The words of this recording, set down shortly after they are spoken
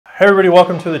Hey everybody,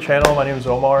 welcome to the channel. My name is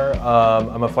Omar.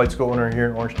 I'm a flight school owner here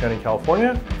in Orange County,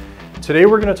 California. Today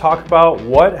we're going to talk about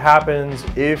what happens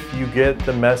if you get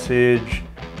the message,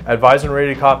 advise and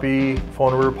ready to copy,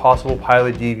 phone number, possible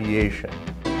pilot deviation.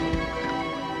 Can't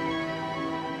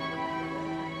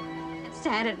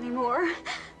stand it anymore.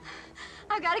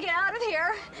 I've got to get out of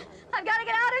here. I've got to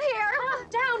get out of here. Calm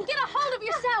down. Get a hold of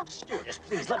yourself. Stewardess,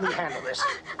 please let me handle this.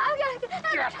 I've got to get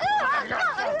out.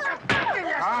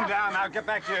 Calm down. Now get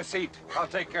back to your seat. I'll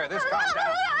take care of this. Calm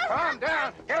down. Calm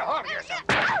down. Get a hold of yourself.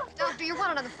 Doctor, you're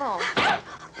wanted on the phone.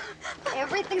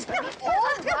 Everything's gonna be all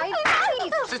right.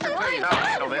 Please. Sister, please, I'll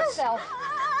handle this. Yourself.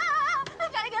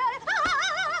 I've got to get out of here.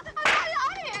 I've got to get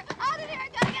out of here. Out of here.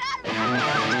 I've got to get out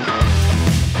of here.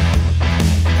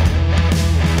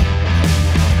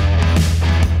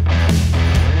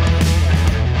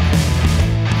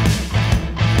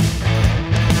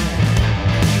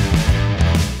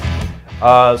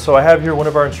 So I have here one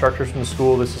of our instructors from the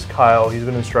school. This is Kyle. He's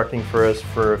been instructing for us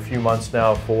for a few months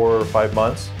now, 4 or 5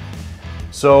 months.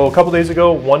 So a couple days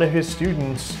ago, one of his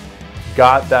students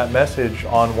got that message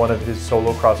on one of his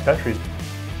solo cross countries.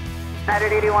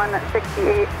 United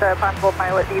 8168, possible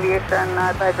pilot deviation,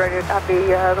 advise ready to copy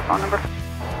the phone number.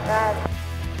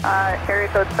 Area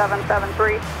code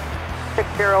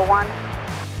 773-601.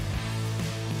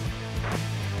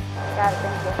 Got it,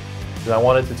 thank you. And I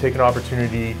wanted to take an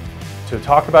opportunity to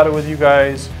talk about it with you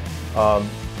guys,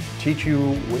 teach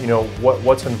you,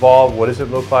 what's involved, what does it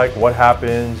look like, what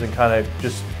happens, and kind of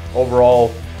just overall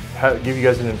give you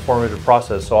guys an informative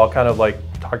process. So I'll kind of like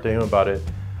talk to him about it.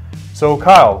 So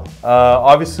Kyle,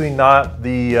 obviously not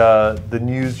the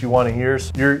news you want to hear.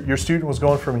 Your student was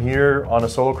going from here on a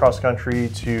solo cross country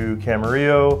to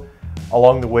Camarillo.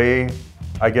 Along the way,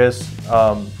 I guess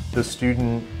the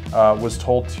student was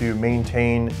told to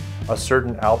maintain a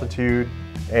certain altitude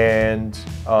and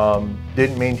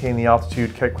didn't maintain the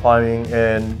altitude, kept climbing,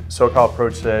 and SoCal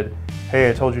Approach said, hey,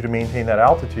 I told you to maintain that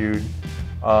altitude.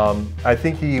 I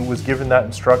think he was given that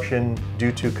instruction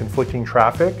due to conflicting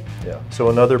traffic. Yeah. So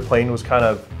another plane was kind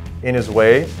of in his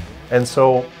way. And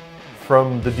so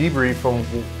from the debrief, from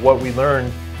what we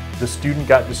learned, the student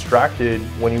got distracted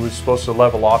when he was supposed to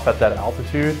level off at that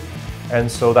altitude. And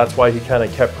so that's why he kind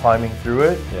of kept climbing through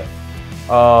it. Yeah.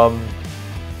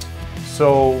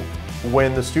 So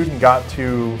when the student got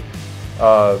to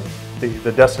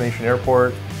the destination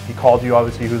airport, he called you.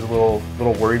 Obviously, he was a little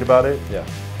worried about it. Yeah.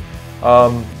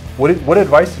 What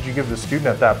advice did you give the student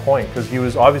at that point? Because he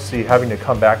was obviously having to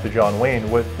come back to John Wayne.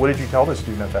 What did you tell the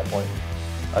student at that point?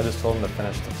 I just told him to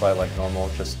finish the flight like normal,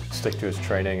 just stick to his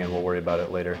training, and we'll worry about it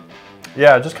later.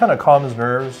 Yeah, just kind of calm his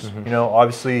nerves. Mm-hmm.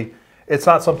 Obviously, it's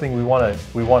not something we want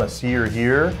to see or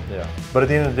hear. Yeah. But at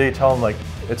the end of the day, tell him like,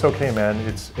 it's okay, man.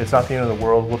 It's not the end of the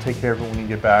world. We'll take care of it when you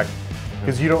get back.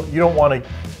 Because you don't want to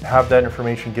have that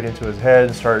information get into his head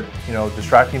and start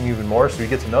distracting him even more. So he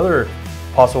gets another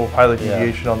possible pilot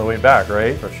deviation on the way back,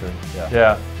 right? For sure. Yeah.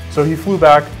 Yeah. So he flew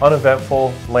back,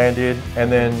 uneventful, landed, and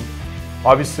then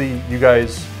obviously you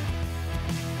guys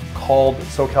called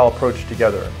SoCal Approach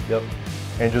together. Yep.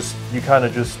 And you kind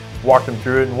of just walked him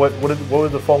through it. And what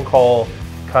was the phone call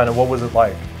kind of, what was it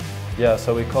like? Yeah,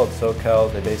 so we called SoCal.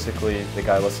 The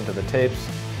guy listened to the tapes.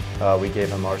 We gave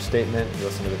him our statement. He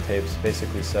listened to the tapes,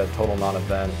 basically said total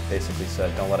non-event, basically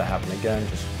said don't let it happen again,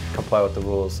 just comply with the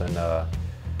rules and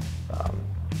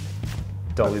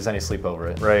don't lose any sleep over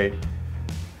it. Right.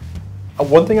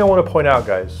 One thing I want to point out,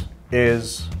 guys,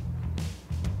 is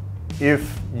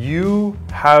if you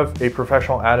have a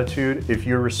professional attitude, if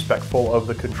you're respectful of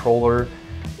the controller,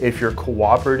 if you're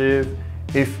cooperative,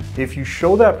 if you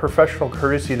show that professional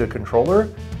courtesy to the controller,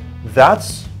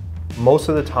 that's most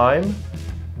of the time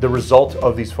the result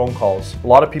of these phone calls. A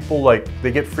lot of people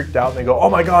they get freaked out and they go, oh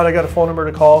my God, I got a phone number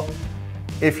to call.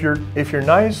 If you're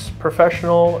nice,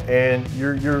 professional, and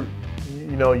you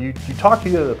talk to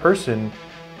the other person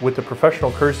with the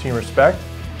professional courtesy and respect,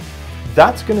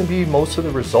 that's going to be most of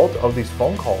the result of these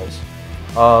phone calls.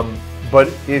 But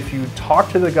if you talk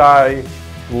to the guy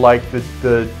like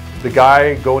the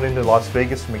guy going into Las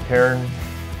Vegas McCarran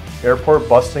Airport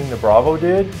busting the Bravo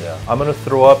did, I'm going to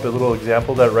throw up a little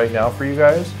example of that right now for you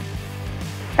guys.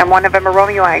 And 1 November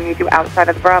Romeo, I need you outside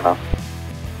of the Bravo.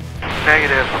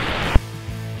 Negative.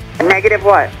 Negative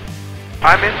what?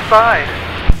 I'm inside.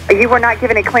 You were not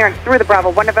given a clearance through the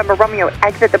Bravo. 1 November Romeo,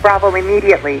 exit the Bravo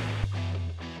immediately.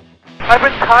 I've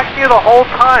been talking to you the whole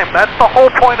time. That's the whole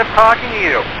point of talking to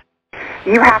you.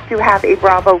 You have to have a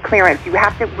Bravo clearance. You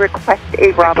have to request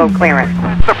a Bravo clearance.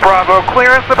 The Bravo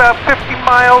clearance about 50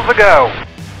 miles ago.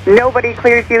 Nobody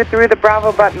clears you through the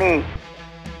Bravo but me.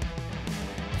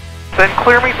 Then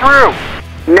clear me through.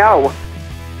 No.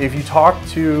 if you talk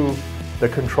to the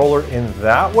controller in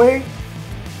that way,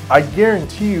 I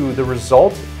guarantee you the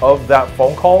result of that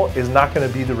phone call is not going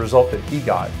to be the result that he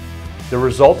got. The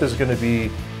result is going to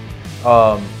be,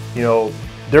 you know,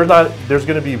 there's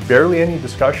going to be barely any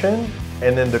discussion,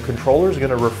 and then the controller is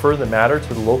going to refer the matter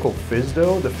to the local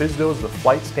FSDO. The FSDO is the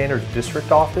Flight Standards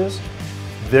District Office.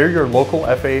 They're your local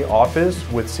FAA office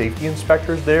with safety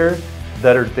inspectors there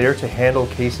that are there to handle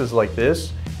cases like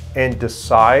this and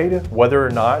decide whether or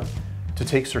not to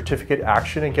take certificate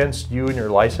action against you and your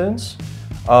license.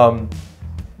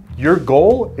 Your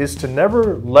goal is to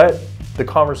never let the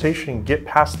conversation get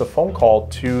past the phone call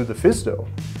to the FSDO.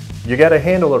 You got to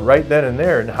handle it right then and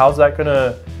there. And how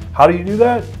do you do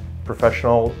that?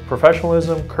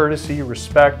 Professionalism, courtesy,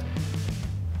 respect.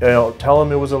 You know, tell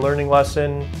him it was a learning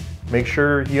lesson. Make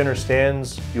sure he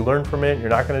understands you learned from it. You're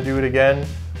not going to do it again.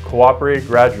 Cooperate,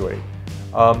 graduate.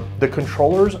 The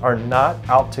controllers are not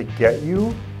out to get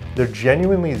you. They're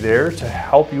genuinely there to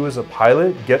help you as a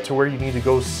pilot get to where you need to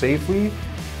go safely.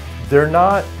 Their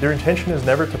intention is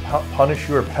never to punish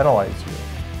you or penalize you.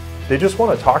 They just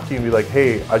want to talk to you and be like,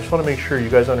 hey, I just want to make sure you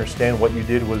guys understand what you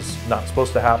did was not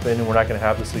supposed to happen and we're not going to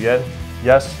have this again.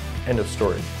 Yes, end of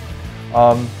story.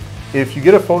 If you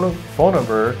get a phone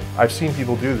number, I've seen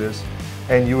people do this,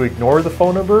 and you ignore the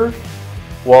phone number,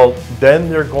 well, then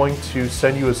they're going to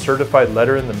send you a certified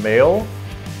letter in the mail,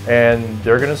 and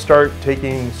they're going to start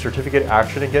taking certificate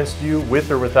action against you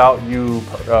with or without you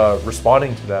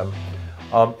responding to them.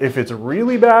 If it's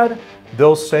really bad,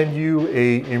 they'll send you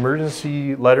an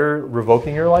emergency letter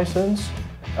revoking your license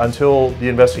until the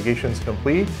investigation is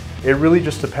complete. It really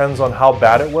just depends on how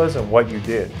bad it was and what you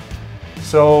did.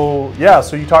 So yeah,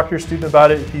 so you talk to your student about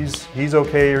it, he's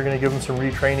okay, you're going to give him some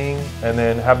retraining and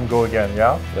then have him go again,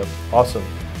 yeah? Yep. Awesome.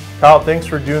 Kyle, thanks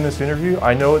for doing this interview.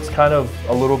 I know it's kind of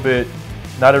a little bit,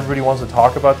 not everybody wants to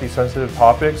talk about these sensitive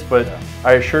topics, but yeah.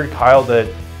 I assured Kyle that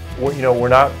we're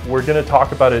going to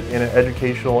talk about it in an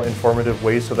educational, informative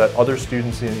way so that other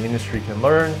students in the industry can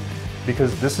learn,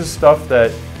 because this is stuff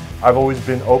that I've always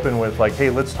been open with, like,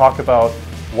 hey, let's talk about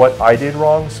what I did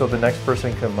wrong so the next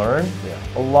person can learn. Yeah.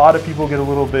 A lot of people get a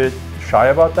little bit shy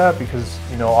about that because,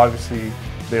 you know, obviously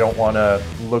they don't want to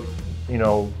look, you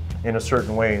know, in a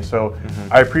certain way. So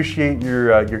I appreciate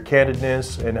your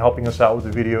candidness and helping us out with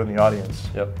the video and the audience.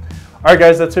 Yep. All right,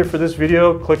 guys, that's it for this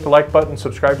video. Click the like button,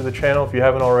 subscribe to the channel if you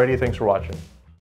haven't already. Thanks for watching.